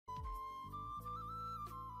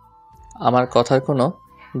আমার কথার কোনো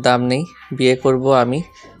দাম নেই। বিয়ে করব আমি,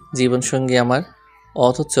 জীবনসঙ্গী আমার।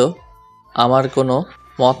 অথচ আমার কোনো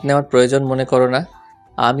মত নেওয়ার প্রয়োজন মনে করো না।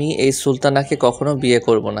 আমি এই সুলতানাকে কখনো বিয়ে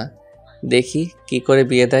করব না। দেখি কি করে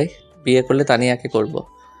বিয়ে দেয়। বিয়ে করলে তানিয়াকে করব।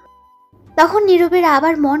 তখন নীরবের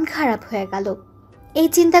আবার মন খারাপ হয়ে গেল। এই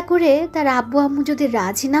চিন্তা করে তার আব্বু আম্মু যদি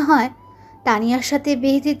রাজি না হয় তানিয়ার সাথে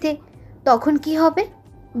বিয়ে দিতে, তখন কি হবে?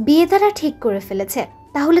 বিয়ে তারা ঠিক করে ফেলেছে,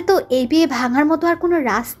 তাহলে তো এই বিয়ে ভাঙার মতো আর কোনো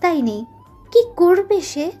রাস্তাই নেই। কি করবে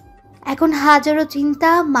সে? এখন হাজারো চিন্তা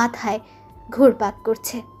মাথায় ঘুরপাক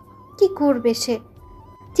করছে। কি করবে সে?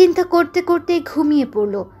 চিন্তা করতে করতে ঘুমিয়ে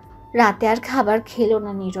পড়ল। রাতে আর খাবার খেলো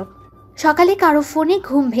না নীরব। সকালে কারো ফোনে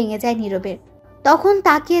ঘুম ভেঙে যায় নীরবের। তখন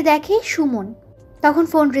তাকিয়ে দেখে সুমন। তখন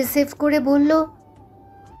ফোন রিসিভ করে বলল,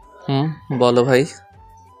 বলো ভাই।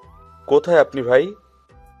 কোথায় আপনি ভাই?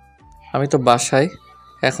 আমি তো বাসায়,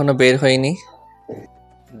 এখনো বের হইনি।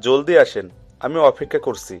 জলদি আসেন, আমি অপেক্ষা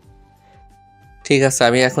করছি। ঠিক আছে,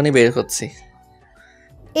 আমি এখনই বের হচ্ছি।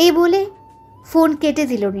 এই বলে ফোন কেটে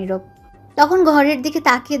দিল নীরব। তখন ঘরের দিকে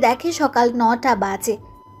তাকিয়ে দেখে সকাল 9টা বাজে।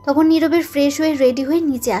 তখন নীরবের ফ্রেশ হয়ে রেডি হয়ে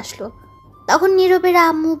নিচে আসলো। তখন নীরবের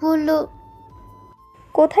আম্মু বলল,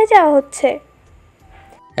 কোথায় যাওয়া হচ্ছে?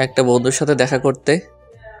 একটা বন্ধুর সাথে দেখা করতে।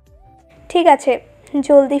 ঠিক আছে,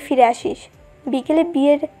 জলদি ফিরে আসিস। বিকেলে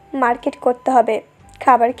বিয়ের মার্কেট করতে হবে।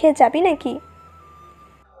 খাবার খেয়ে যাবি নাকি?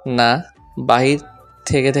 না, বাহির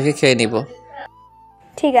থেকে থেকে খেয়ে নিব।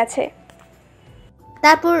 ঠিক আছে।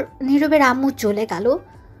 তারপর নীরবের আম্মু চলে গেল।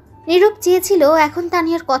 নীরব চেয়েছিল এখন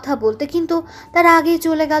তানিয়ার কথা বলতে, কিন্তু তার আগেই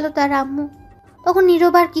চলে গেল তার আম্মু। তখন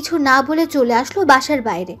নীরব আর কিছু না বলে চলে আসলো বাসার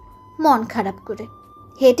বাইরে, মন খারাপ করে।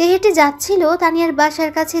 হেঁটে হেঁটে যাচ্ছিল তানিয়ার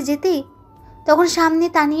বাসার কাছে যেতেই তখন সামনে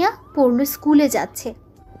তানিয়া পড়ল স্কুলে যাচ্ছে।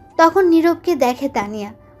 তখন নীরবকে দেখে তানিয়া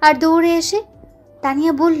আর দৌড়ে এসে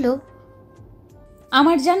তানিয়া বলল,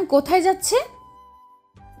 আমার জান কোথায় যাচ্ছে?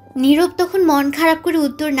 নীরব তখন মন খারাপ করে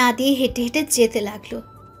উত্তর না দিয়ে হেঁটে হেঁটে যেতে লাগলো।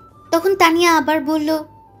 তখন তানিয়া আবার বলল,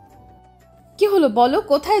 কি হলো বলো,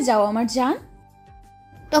 কোথায় যাও আমার জান?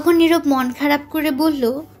 তখন নীরব মন খারাপ করে বলল,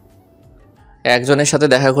 একজনের সাথে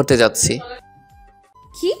দেখা করতে যাচ্ছি।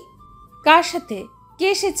 কি? কার সাথে? কে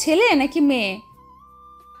সে, ছেলে নাকি মেয়ে?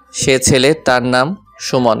 সে ছেলে, তার নাম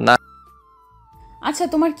সুমন। না, আচ্ছা,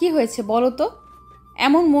 তোমার কি হয়েছে বলো তো?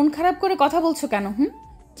 এমন মন খারাপ করে কথা বলছো কেন?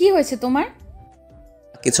 কি হয়েছে তোমার?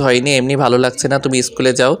 কিছু হয়নি, এমনি ভালো লাগছে না। তুমি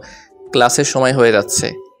স্কুলে যাও, ক্লাসের সময় হয়ে যাচ্ছে।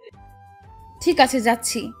 ঠিক আছে,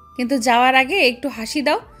 যাচ্ছি, কিন্তু যাওয়ার আগে একটু হাসি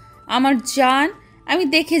দাও আমার জান। আমি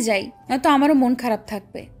দেখে যাই, নয়তো আমারও মন খারাপ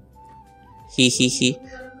থাকবে। হি হি হি,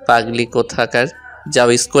 পাগলি কোথাকার। যাও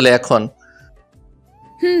স্কুলে এখন।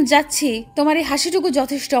 যাচ্ছি। তোমার এই হাসিটুকু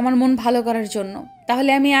যথেষ্ট আমার মন ভালো করার জন্য।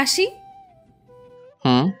 তাহলে আমি আসি।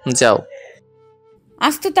 যাও।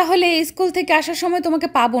 আজ তো তাহলে স্কুল থেকে আসার সময় তোমাকে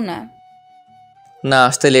পাবো না। না,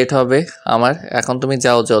 আসতে লেট হবে আমার। এখন তুমি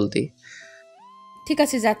যাও জলদি। ঠিক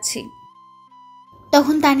আছে, যাচ্ছি।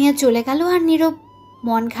 তখন তানিয়া চলে গেল আর নীরব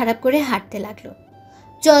মন খারাপ করে হাঁটতে লাগলো।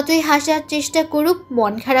 যতই হাসার চেষ্টা করুক,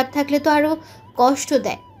 মন খারাপ থাকলে তো আরো কষ্ট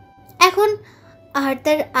দেয়। এখন আর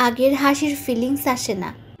তার আগের হাসির ফিলিংস আসে না।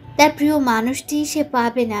 তার প্রিয় মানুষটি সে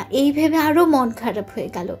পাবে না, এই ভেবে আরো মন খারাপ হয়ে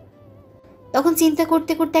গেল। তখন চিন্তা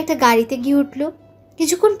করতে করতে একটা গাড়িতে গিয়ে উঠল।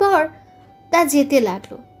 কিছুক্ষণ পর তা যেতে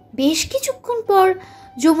লাগলো। বেশ কিছুক্ষণ পর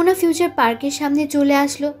যমুনা ফিউচার পার্কের সামনে চলে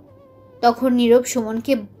আসলো। তখন নীরব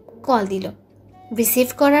সুমনকে কল দিল। রিসিভ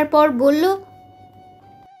করার পর বলল,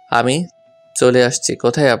 আমি চলে আসছি।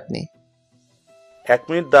 কোথায় আপনি? 1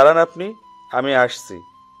 মিনিট দাঁড়ান আপনি, আমি আসছি।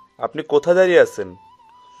 আপনি কোথায় দাঁড়িয়ে আছেন?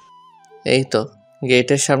 এই তো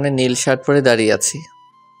গেটের সামনে নীল শার্ট পরে দাঁড়িয়ে আছি।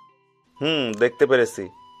 দেখতে পেরেছি।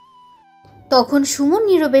 তখন সুমন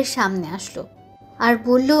নীরবের সামনে আসলো আর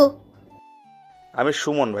বলল, আমি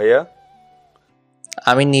সুমন ভাইয়া।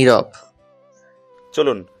 আমি নীরব।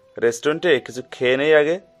 চলুন রেস্টুরেন্টে কিছু খেয়ে নেই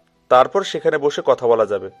আগে, তারপর সেখানে বসে কথা বলা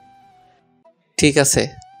যাবে। ঠিক আছে,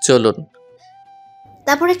 চলুন।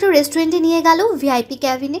 তারপর একটা রেস্টুরেন্টে নিয়ে গেল, ভিআইপি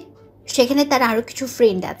ক্যাবিনে। সেখানে তার আরও কিছু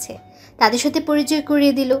ফ্রেন্ড আছে, তাদের সাথে পরিচয়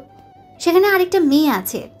করিয়ে দিল। সেখানে আরেকটা মেয়ে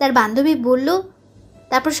আছে, তার বান্ধবী বলল।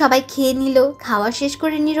 তারপর সবাই খেয়ে নিল। খাওয়া শেষ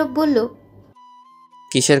করে নীরব বলল,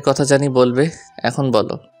 কিসের কথা জানি বলবে, এখন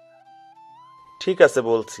বলো। ঠিক আছে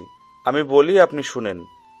বলছি, আমি বলি আপনি শুনেন,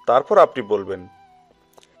 তারপর আপনি বলবেন।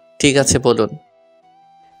 ঠিক আছে, বলুন।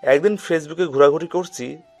 একদিন ফেসবুকে ঘোরাঘুরি করছি,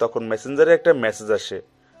 তখন মেসেঞ্জারে একটা মেসেজ আসে,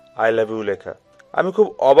 আই লাভ ইউ লেখা। আমি খুব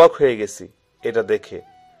অবাক হয়ে গেছি এটা দেখে।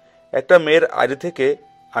 একটা মেয়ের আইডি থেকে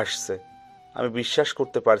আসছে। আমি বিশ্বাস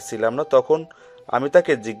করতে পারছিলাম না। তখন আমি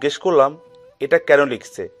তাকে জিজ্ঞেস করলাম এটা কেন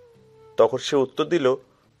লিখছে। তখন সে উত্তর দিল,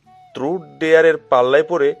 ট্রুথ ডেয়ারের পাল্লায়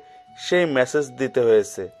পড়ে সেই মেসেজ দিতে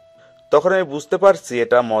হয়েছে। তখন আমি বুঝতে পারছি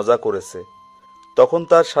এটা মজা করেছে। তখন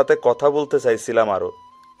তার সাথে কথা বলতে চাইছিলাম আরও,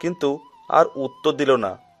 কিন্তু আর উত্তর দিল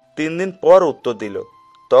না। 3 দিন পর উত্তর দিল।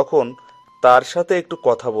 তখন তার সাথে একটু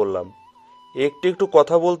কথা বললাম। একটু একটু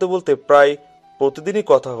কথা বলতে বলতে প্রায় প্রতিদিনই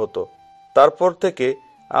কথা হতো। তারপর থেকে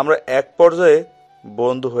আমরা এক পর্যায়ে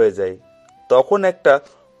বন্ধু হয়ে যাই। তখন একটা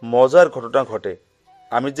মজার ঘটনা ঘটে।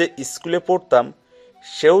 আমি যে স্কুলে পড়তাম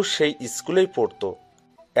সেও সেই স্কুলেই পড়তো,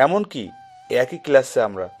 এমনকি একই ক্লাসে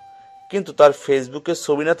আমরা, কিন্তু তার ফেসবুকে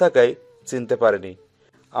ছবি না থাকায় চিনতে পারিনি।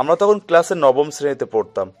 আমরা তখন ক্লাসে 9ম শ্রেণীতে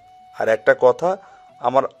পড়তাম। আর একটা কথা,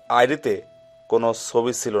 আমার আইডিতে কোনো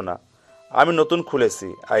ছবি ছিল না। আমি নতুন খুলেছি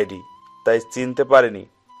আইডি, তাই চিনতে পারিনি।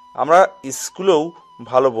 আমরা স্কুলেও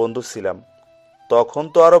ভালো বন্ধু ছিলাম। তখন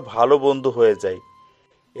তো আরও ভালো বন্ধু হয়ে যায়।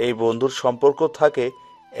 এই বন্ধুর সম্পর্ক থাকে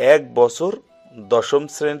 1 বছর। 10ম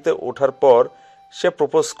শ্রেণীতে ওঠার পর সে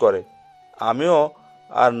প্রপোজ করে। আমিও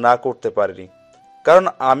আর না করতে পারিনি, কারণ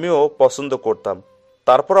আমিও পছন্দ করতাম।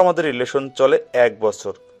 তারপর আমাদের রিলেশন চলে 1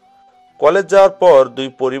 বছর। কলেজ যাওয়ার পর 2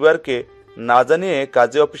 পরিবারকে না জানিয়ে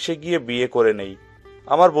কাজে অফিসে গিয়ে বিয়ে করে নেই।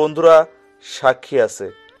 আমার বন্ধুরা সাক্ষী আছে,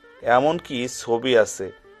 এমনকি ছবি আছে,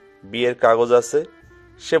 বিয়ের কাগজ আছে।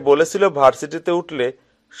 সে বলেছিল ভার্সিটিতে উঠলে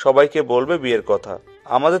সবাইকে বলবে বিয়ের কথা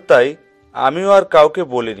আমাদের, তাই আমিও আর কাউকে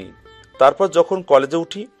বলিনি। তারপর যখন কলেজে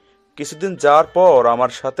উঠি, কিছুদিন যাওয়ার পর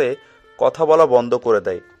আমার সাথে কথা বলা বন্ধ করে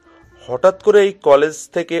দেয়। হঠাৎ করে এই কলেজ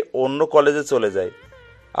থেকে অন্য কলেজে চলে যায়।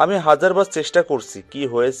 আমি হাজারবার চেষ্টা করছি কি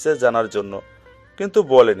হয়েছে জানার জন্য, কিন্তু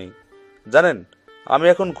বলেনি। জানেন, আমি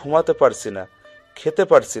এখন ঘুমাতে পারছি না, খেতে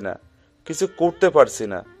পারছি না, কিছু করতে পারছি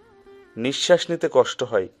না, নিঃশ্বাস নিতে কষ্ট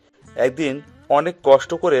হয়। একদিন অনেক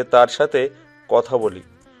কষ্ট করে তার সাথে কথা বলি।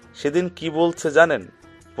 সেদিন কি বলছে জানেন?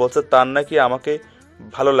 বলছে তার নাকি আমাকে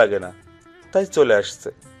ভালো লাগে না, তাই চলে আসছে।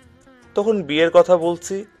 তখন বিয়ের কথা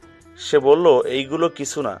বলছি, সে বলল এইগুলো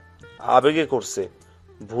কিছু না, আবেগে করছে,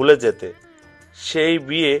 ভুলে যেতে। সেই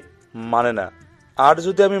বিয়ে মানে না, আর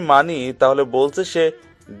যদি আমি মানি তাহলে বলছে সে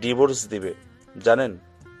ডিভোর্স দিবে। জানেন,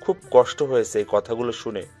 খুব কষ্ট হয়েছে এই কথাগুলো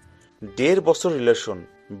শুনে। 1.5 বছর রিলেশন,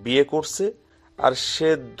 বিয়ে করছে, আর সে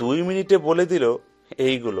 2 মিনিটে বলে দিল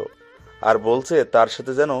এইগুলো, আর বলছে তার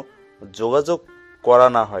সাথে যেন যোগাযোগ করা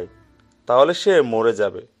না হয়, তাহলে সে মরে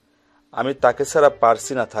যাবে। আমি তাকে ছাড়া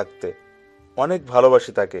পারছি না থাকতে, অনেক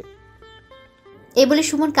ভালোবাসি তাকে। এই বলে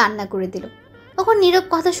সুমন কান্না করে দিল। তখন নীরব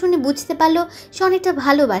কথা শুনে বুঝতে পারলো সে অনেকটা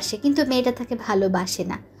ভালোবাসে, কিন্তু মেয়েটা তাকে ভালোবাসে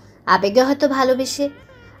না, আবেগে হয়তো ভালোবেসে,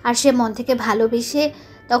 আর সে মন থেকে ভালোবেসে।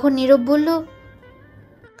 তখন নীরব বলল,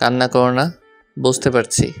 কান্না করো না, বুঝতে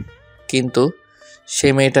পারছি, কিন্তু সে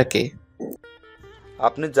মেয়েটাকে।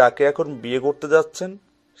 আপনি যাকে এখন বিয়ে করতে যাচ্ছেন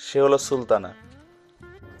সে হলো সুলতানা।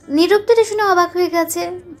 নীরব তো এটা শুনে অবাক হয়ে গেছে।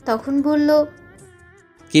 তখন বলল,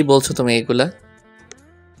 কি বলছো তুমি এগুলা?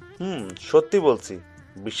 সত্যি বলছি,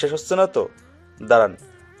 বিশ্বাস হচ্ছে না তো? দাঁড়ান,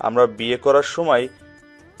 আমরা বিয়ে করার সময়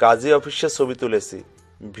কাজী অফিসে ছবি তুলেছি,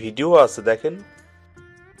 ভিডিও আছে, দেখেন।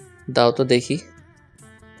 দাও তো দেখি।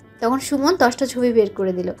 তখন সুমন 10টা ছবি বের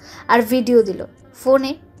করে দিল আর ভিডিও দিল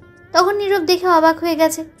ফোনে। তখন নীরব দেখে অবাক হয়ে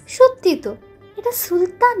গেছে, সত্যি তো, এটা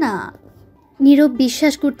সুলতানা। নীরব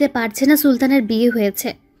বিশ্বাস করতে পারছে না সুলতানের বিয়ে হয়েছে।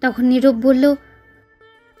 তখন নীরব বলল,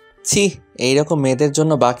 ছি, এইরকম মেয়েদের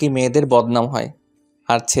জন্য বাকি মেয়েদের বদনাম হয়,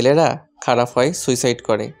 আর ছেলেরা খারাপ হয়, সুইসাইড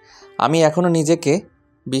করে। আমি এখনো নিজেকে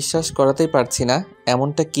বিশ্বাস করাতেই পারছি না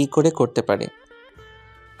এমনটা কি করে করতে পারে।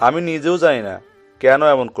 আমি নিজেও জানি না কেন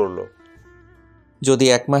এমন করলো। যদি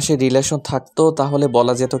 1 মাসের রিলেশন থাকতো তাহলে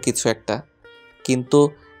বলা যেত কিছু একটা, কিন্তু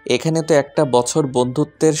এখানে তো 1টা বছর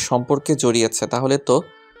বন্ধুত্বের সম্পর্কে জড়িয়েছে, তাহলে তো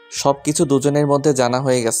সব কিছু দুজনের মধ্যে জানা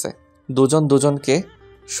হয়ে গেছে, দুজন দুজনকে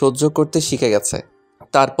সহ্য করতে শিখে গেছে।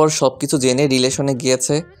 তারপর সব কিছু জেনে রিলেশনে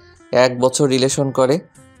গিয়েছে, 1 বছর রিলেশন করে,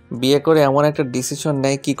 বিয়ে করে এমন একটা ডিসিশন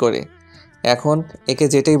নেয় কি করে? এখন একে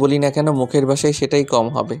যেটাই বলি না কেন মুখের ভাষায় সেটাই কম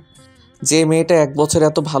হবে। যে মেয়েটা 1 বছর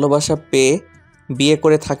এত ভালোবাসা পেয়ে বিয়ে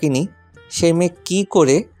করে থাকিনি, সেই মেয়ে কি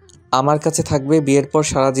করে আমার কাছে থাকবে বিয়ের পর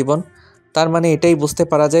সারা জীবন? তার মানে এটাই বুঝতে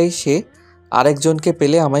পারা যায় সে আরেকজনকে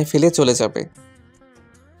পেলে আমায় ফেলে চলে যাবে।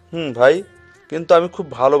 ভাই, কিন্তু আমি খুব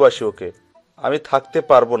ভালোবাসি ওকে, আমি থাকতে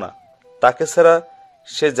পারবো না তাকে ছাড়া।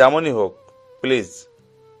 সে যেমনই হোক, প্লিজ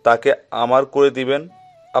তাকে আমার করে দিবেন,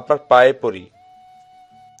 আপনার পায়ে পড়ি।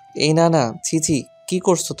 এই না না, ছি ছি, কী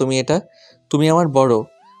করছো তুমি এটা? তুমি আমার বড়,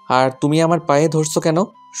 আর তুমি আমার পায়ে ধরছো কেন?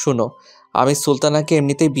 শোনো, আমি সুলতানাকে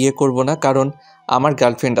এমনিতেই বিয়ে করব না, কারণ আমার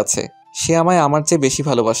গার্লফ্রেন্ড আছে, সে আমায় আমার চেয়ে বেশি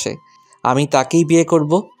ভালোবাসে, আমি তাকেই বিয়ে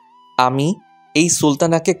করব। আমি এই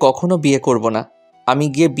সুলতানাকে কখনো বিয়ে করব না। আমি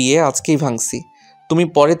গিয়ে বিয়ে আজকেই ভাঙছি, তুমি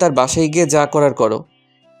পরে তার বাসায় গিয়ে যা করার করো।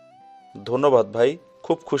 ধন্যবাদ ভাই,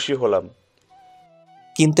 খুব খুশি হলাম।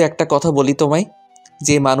 কিন্তু একটা কথা বলি তোমায়,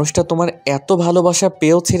 যে মানুষটা তোমার এত ভালোবাসা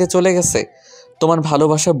পেয়েও ছেড়ে চলে গেছে, তোমার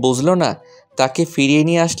ভালোবাসা বুঝলো না, তাকে ফিরিয়ে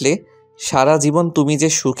নিয়ে আসলে সারা জীবন তুমি যে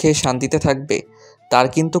সুখে শান্তিতে থাকবে তার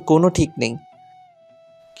কিন্তু কোনো ঠিক নেই।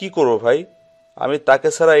 কি করবো ভাই, আমি তাকে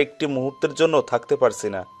ছাড়া একটি মুহূর্তের জন্য থাকতে পারছি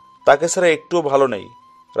না। তাকে ছাড়া একটুও ভালো নেই।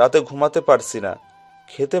 রাতে ঘুমাতে পারছি না,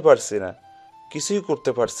 খেতে পারছি না, কিছুই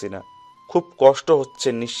করতে পারছি না। খুব কষ্ট হচ্ছে,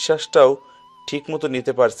 নিঃশ্বাসটাও ঠিক মতো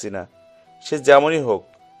নিতে পারছি না। সে যেমনই হোক,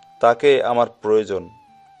 তাকে আমার প্রয়োজন।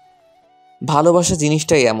 ভালোবাসা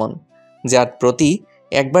জিনিসটাই এমন, যার প্রতি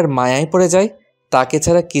একবার মায়ায় পড়ে যায় তাকে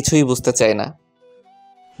ছাড়া কিছুই বুঝতে চায় না।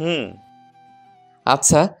 হুম।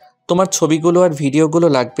 আচ্ছা, তোমার ছবিগুলো আর ভিডিওগুলো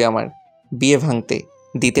লাগবে আমার বিয়ে ভাঙতে,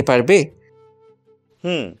 দিতে পারবে?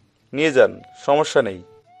 নিয়ে যান, সমস্যা নেই।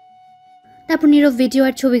 তারপর নীরব ভিডিও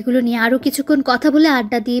আর ছবিগুলো নিয়ে আরও কিছুক্ষণ কথা বলে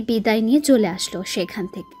আড্ডা দিয়ে বিদায় নিয়ে চলে আসলো সেখান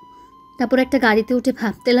থেকে। তারপর একটা গাড়িতে উঠে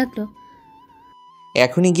ভাবতে লাগলো,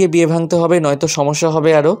 এখনই গিয়ে বিয়ে ভাঙতে হবে, নয়তো সমস্যা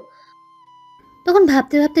হবে আরও। তখন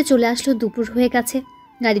ভাবতে ভাবতে চলে আসলো দুপুর হয়ে গেছে।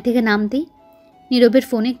 গাড়ি থেকে নামতেই নীরবের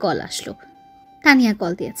ফোনে কল আসলো। তানিয়া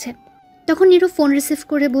কল দিয়েছে। তখন নীরব ফোন রিসিভ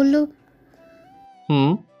করে বলল,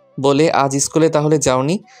 বলে আজ স্কুলে তাহলে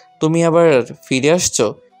যাওনি, তুমি আবার ফিরে আসছো?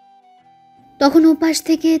 তখন ওপাশ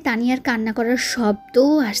থেকে তানিয়ার কান্না করার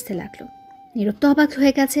শব্দও আসতে লাগলো। নীরব তো অবাক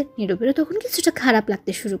হয়ে গেছে। নীরবেরও তখন কিছুটা খারাপ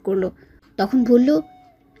লাগতে শুরু করলো। তখন বলল,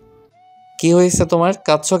 কি হয়েছে তোমার,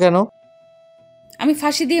 কাঁদছো কেন? আমি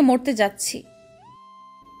ফাঁসি দিয়ে মরতে যাচ্ছি।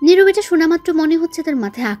 নীরব এটা শোনা মাত্র মনে হচ্ছে তার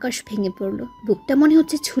মাথায় আকাশ ভেঙে পড়লো। বুকটা মনে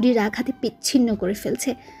হচ্ছে ছুরির আঘাতে বিচ্ছিন্ন করে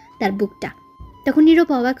ফেলছে তার বুকটা। তখন নীরব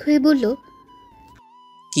অবাক হয়ে বলল,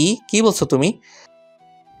 কি বলছো তুমি?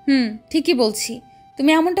 ঠিকই বলছি। তুমি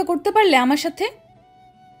এমনটা করতে পারলে আমার সাথে?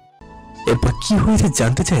 এরপর কি হয়েছে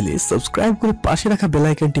জানতে চাইলে সাবস্ক্রাইব করে পাশে রাখা বেল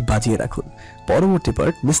আইকনটি বাজিয়ে রাখুন পরবর্তী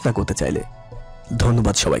পার্ট মিস না করতে চাইলে।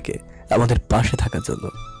 ধন্যবাদ সবাইকে আমাদের পাশে থাকার জন্য।